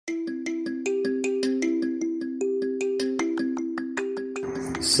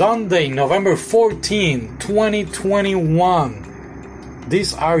Sunday, November 14, 2021.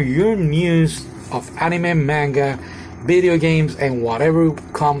 These are your news of anime, manga, video games, and whatever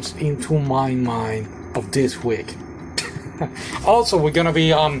comes into my mind of this week. Also, we're gonna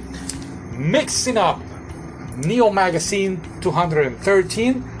be mixing up Neo Magazine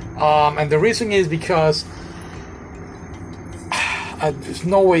 213, and the reason is because there's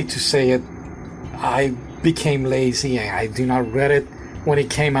no way to say it. I became lazy and I do not read it when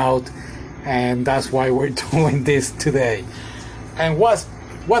it came out, and that's why we're doing this today. And what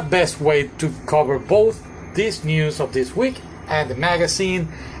best way to cover both this news of this week and the magazine?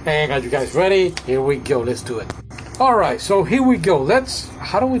 And are you guys ready? Here we go. Let's do it. All right, so here we go.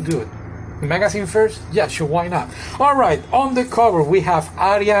 How do we do it? The magazine first? Yeah, sure, why not? All right, on the cover we have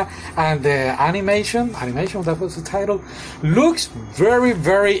Aria, and the animation, that was the title. Looks very,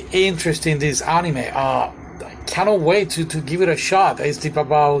 very interesting, this anime. I cannot wait to give it a shot. It's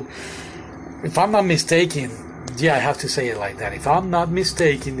about, if I'm not mistaken, yeah, I have to say it like that. If I'm not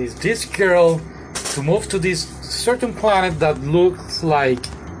mistaken, is this girl to move to this certain planet that looks like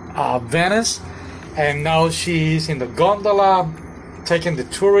Venice, and now she's in the gondola taking the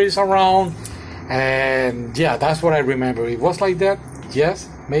tourists around, and yeah, that's what I remember. It was like that. Yes,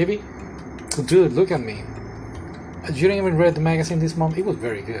 maybe. Dude, look at me. You didn't even read the magazine this month. It was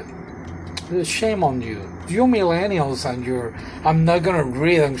very good. Shame on you. You millennials and I'm not gonna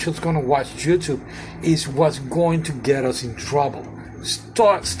read, I'm just gonna watch YouTube, is what's going to get us in trouble.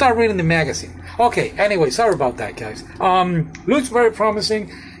 Start reading the magazine. Okay, anyway, sorry about that, guys. Looks very promising.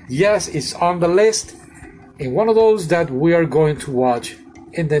 Yes, it's on the list. In one of those that we are going to watch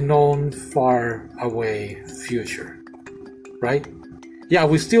in the known far away future. Right? Yeah,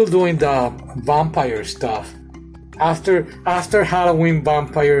 we're still doing the vampire stuff. After Halloween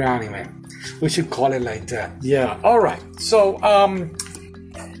vampire anime. We should call it like that. Yeah, alright. So,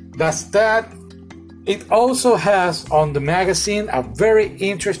 that's that. It also has on the magazine a very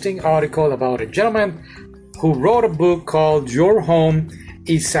interesting article about a gentleman who wrote a book called Your Home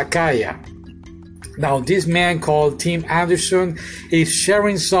Izakaya. Now, this man called Tim Anderson is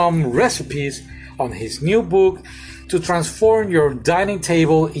sharing some recipes on his new book to transform your dining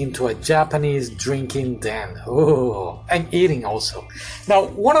table into a Japanese drinking den. Oh, and eating also. Now,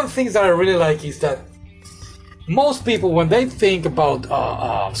 one of the things that I really like is that most people, when they think about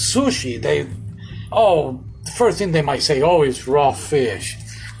sushi, the first thing they might say, it's raw fish.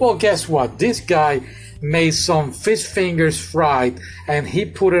 Well, guess what? This guy made some fish fingers fried, and he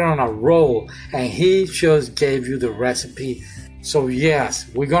put it on a roll, and he just gave you the recipe. So yes,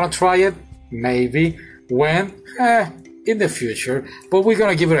 we're gonna try it, maybe. When? In the future, but we're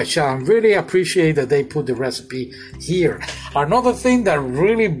gonna give it a shot. I really appreciate that they put the recipe here. Another thing that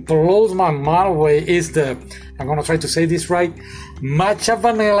really blows my mind away is I'm gonna try to say this right, matcha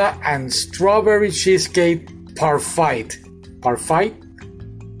vanilla and strawberry cheesecake parfait. Parfait?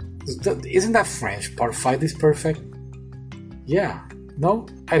 Isn't that French? Parfait is perfect? Yeah. No?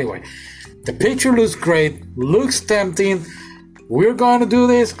 Anyway, the picture looks great, looks tempting. We're going to do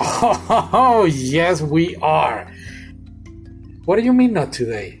this? Oh, yes, we are. What do you mean not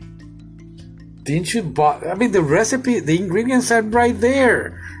today? Didn't you buy? I mean, the recipe, the ingredients are right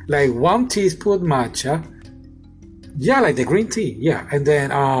there. Like 1 teaspoon matcha. Yeah, like the green tea. Yeah. And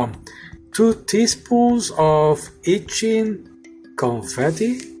then 2 teaspoons of itching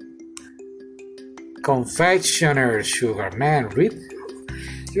confectioner's sugar. Man, read.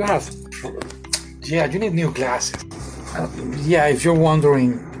 You need new glasses. Yeah, if you're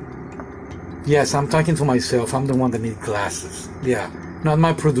wondering, yes, I'm talking to myself. I'm the one that needs glasses. Yeah, not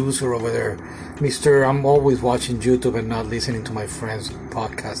my producer over there, Mr. I'm always watching YouTube and not listening to my friends'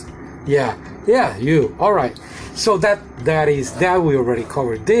 podcast. Yeah, you. All right. So that is that. We already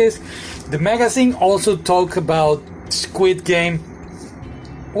covered this. The magazine also talked about Squid Game.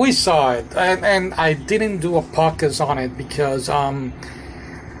 We saw it, and I didn't do a podcast on it because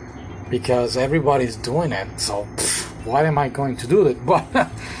everybody's doing it. So why am I going to do it? But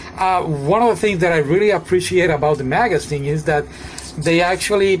one of the things that I really appreciate about the magazine is that they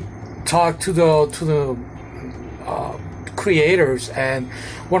actually talk to the creators, and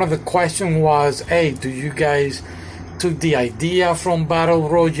one of the questions was, "Hey, do you guys took the idea from Battle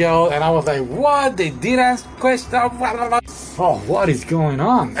Royale?" And I was like, "What? They did ask question? Oh, what is going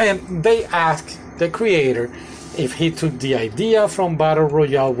on?" And they asked the creator if he took the idea from Battle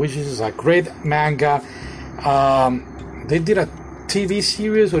Royale, which is a great manga. They did a TV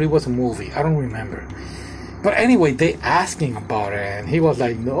series or it was a movie, I don't remember. But anyway, they asked him about it, and he was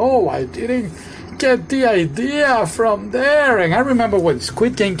like, "No, I didn't get the idea from there." And I remember when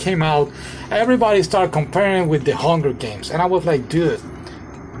Squid Game came out, everybody started comparing with the Hunger Games, and I was like, dude,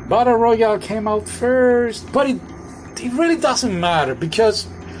 Battle Royale came out first, but it really doesn't matter because,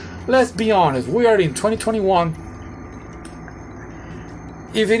 let's be honest, we are in 2021.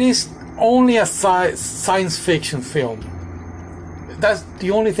 If it is only a science fiction film, that's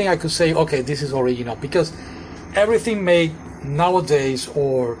the only thing I could say, okay, this is original, because everything made nowadays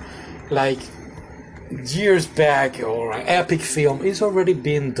or like years back or an epic film is already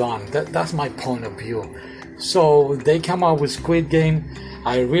being done. That's my point of view. So they come out with Squid Game.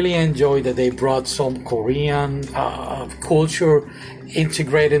 I really enjoy that they brought some Korean culture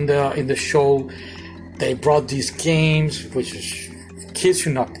integrated in the show. They brought these games, which is, kids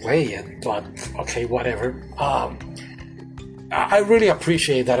should not play it, but okay, whatever. I really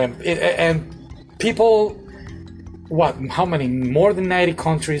appreciate that, and people, how many, more than 90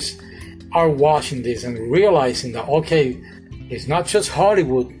 countries are watching this and realizing that, okay, it's not just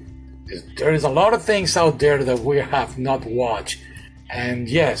Hollywood. There is a lot of things out there that we have not watched, and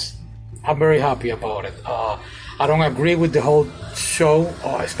yes, I'm very happy about it. I don't agree with the whole show,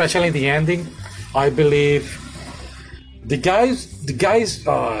 especially the ending. I believe the guy's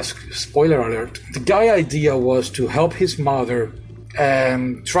spoiler alert, the guy idea was to help his mother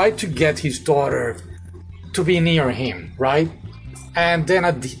and try to get his daughter to be near him, right? And then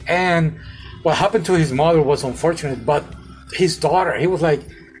at the end, what happened to his mother was unfortunate, but his daughter, he was like,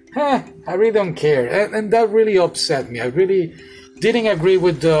 I really don't care. And that really upset me. I really didn't agree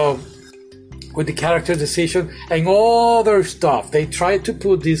with the character decision and all their stuff. They tried to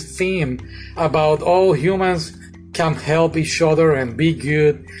put this theme about all humans can help each other and be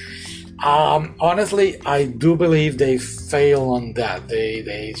good. Honestly, I do believe they fail on that.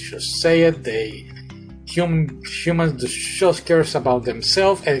 They just say it. Humans just cares about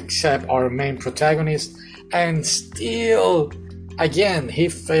themselves, except our main protagonist, and still, again, he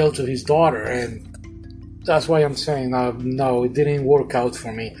failed to his daughter, and that's why I'm saying no, it didn't work out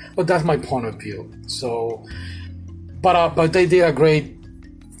for me. But that's my point of view. So, but they did a great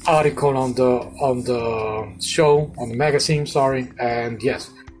article on the show, on the magazine, sorry, and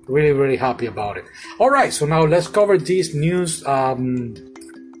yes, really happy about it. All right, so now let's cover this news.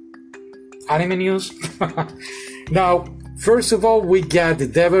 Anime news. Now, first of all, we get The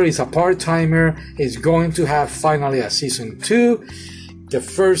Devil is a Part-Timer is going to have finally a season 2. The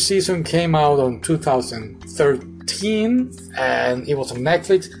first season came out on 2013 and it was on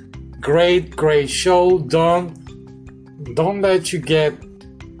Netflix. Great show. Don't let you get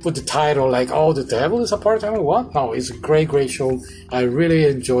with the title like, oh, The Devil is a Part-Timer. What? No, it's a great show. I really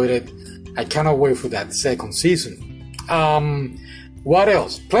enjoyed it. I cannot wait for that second season. What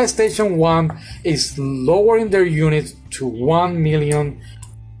else? PlayStation 1 is lowering their units to 1 million,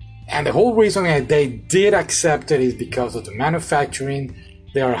 and the whole reason that they did accept it is because of the manufacturing.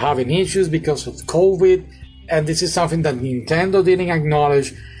 They are having issues because of COVID, and this is something that Nintendo didn't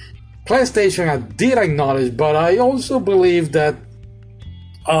acknowledge. PlayStation did acknowledge, but I also believe that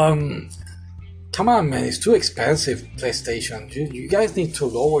come on, man, it's too expensive, PlayStation. You guys need to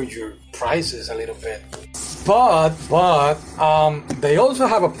lower your prices a little bit. But they also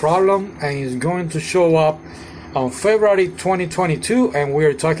have a problem, and it's going to show up on February 2022, and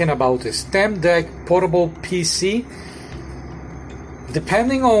we're talking about the Steam Deck portable PC.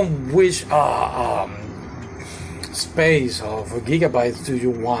 Depending on which space of gigabytes do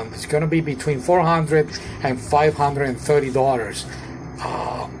you want, it's going to be between $400 and $530.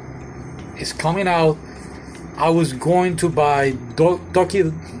 It's coming out. I was going to buy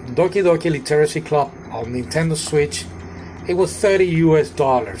Doki Doki Literacy Club on Nintendo Switch. It was $30 US,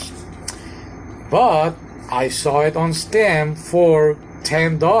 but I saw it on Steam for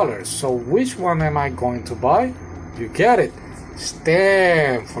 $10. So which one am I going to buy? You get it,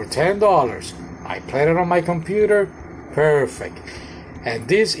 Steam for $10. I played it on my computer, perfect. And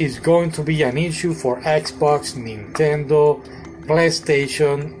this is going to be an issue for Xbox, Nintendo,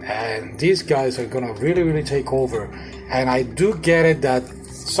 PlayStation, and these guys are gonna really take over. And I do get it that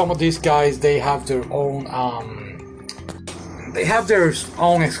some of these guys, they have their own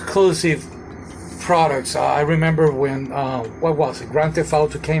exclusive products. I remember when what was it, Grand Theft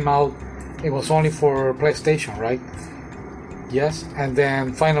Auto came out, it was only for PlayStation, right? Yes. And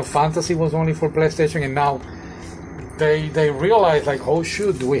then Final Fantasy was only for PlayStation, and now they realize, like, oh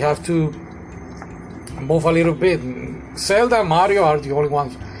shoot, we have to move a little bit. Zelda and Mario are the only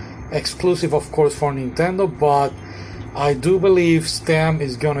ones exclusive, of course, for Nintendo, but I do believe Steam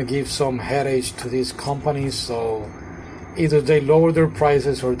is gonna give some headache to these companies, so either they lower their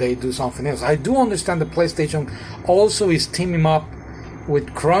prices or they do something else. I do understand that PlayStation also is teaming up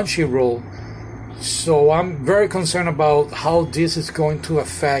with Crunchyroll, so I'm very concerned about how this is going to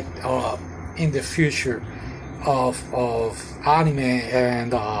affect in the future. of anime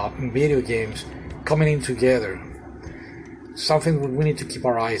and video games coming in together. Something we need to keep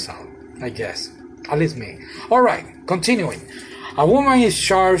our eyes on, I guess. At least me. Alright, continuing. A woman is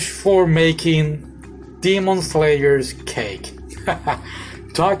charged for making Demon Slayer's cake.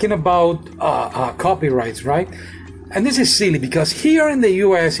 Talking about copyrights, right? And this is silly because here in the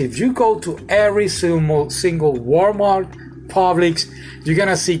US, if you go to every single Walmart, Publix, you're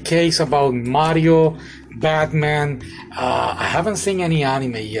gonna see cakes about Mario, Batman. I haven't seen any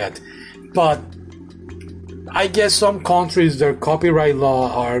anime yet, but I guess some countries, their copyright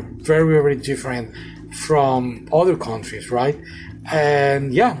law are very, very different from other countries, right?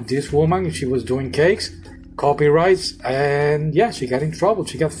 And yeah, this woman, she was doing cakes, copyrights, and yeah, she got in trouble.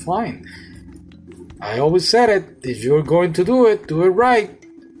 She got fined. I always said it, if you're going to do it right.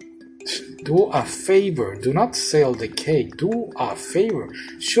 Do a favor. Do not sell the cake. Do a favor.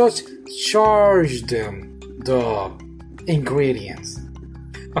 Just charge them the ingredients.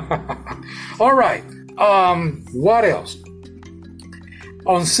 Alright. What else?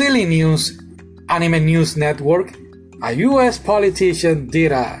 On Silly News, Anime News Network, a US politician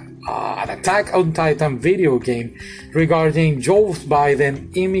did an Attack on Titan video game regarding Joe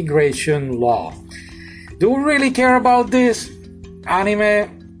Biden immigration law. Do we really care about this?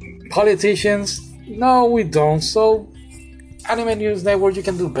 Anime politicians? No, we don't. So, Anime News Network, you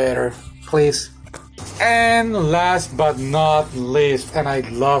can do better, please. And last but not least, and I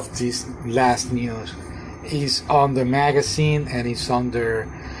love this last news, is on the magazine, and it's under,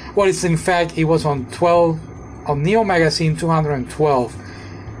 well, it's in fact, it was on Neo Magazine 212,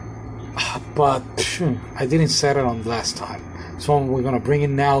 but I didn't set it on last time, so we're gonna bring it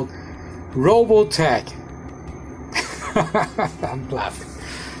now. Robotech. I'm laughing.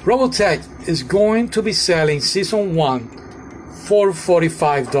 Robotech is going to be selling Season 1 for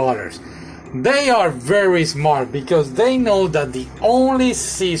 $45. They are very smart because they know that the only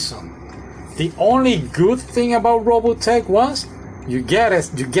good thing about Robotech was, you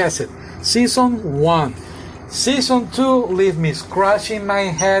guess it, Season 1. Season 2 leave me scratching my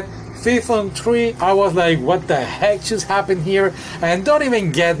head. Season 3, I was like, what the heck just happened here? And don't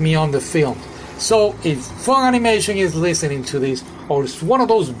even get me on the film. So if Fun Animation is listening to this, or it's one of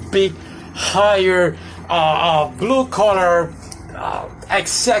those big, higher, blue-collar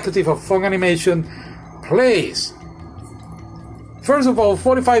executive of Fun Animation, please. First of all,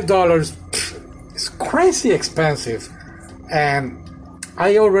 $45 is crazy expensive, and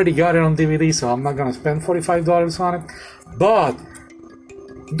I already got it on DVD, so I'm not gonna spend $45 on it. But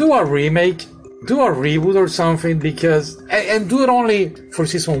do a remake, do a reboot or something, because and do it only for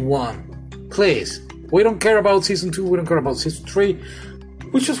Season 1. Please. We don't care about Season 2, we don't care about Season 3.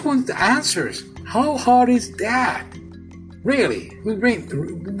 We just want the answers. How hard is that? Really?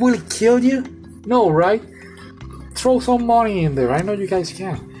 Will it kill you? No, right? Throw some money in there. I know you guys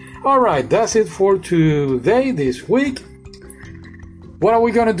can. Alright, that's it for today, this week. What are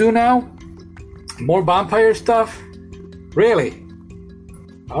we gonna do now? More vampire stuff? Really?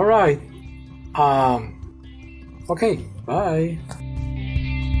 Alright. Okay, bye.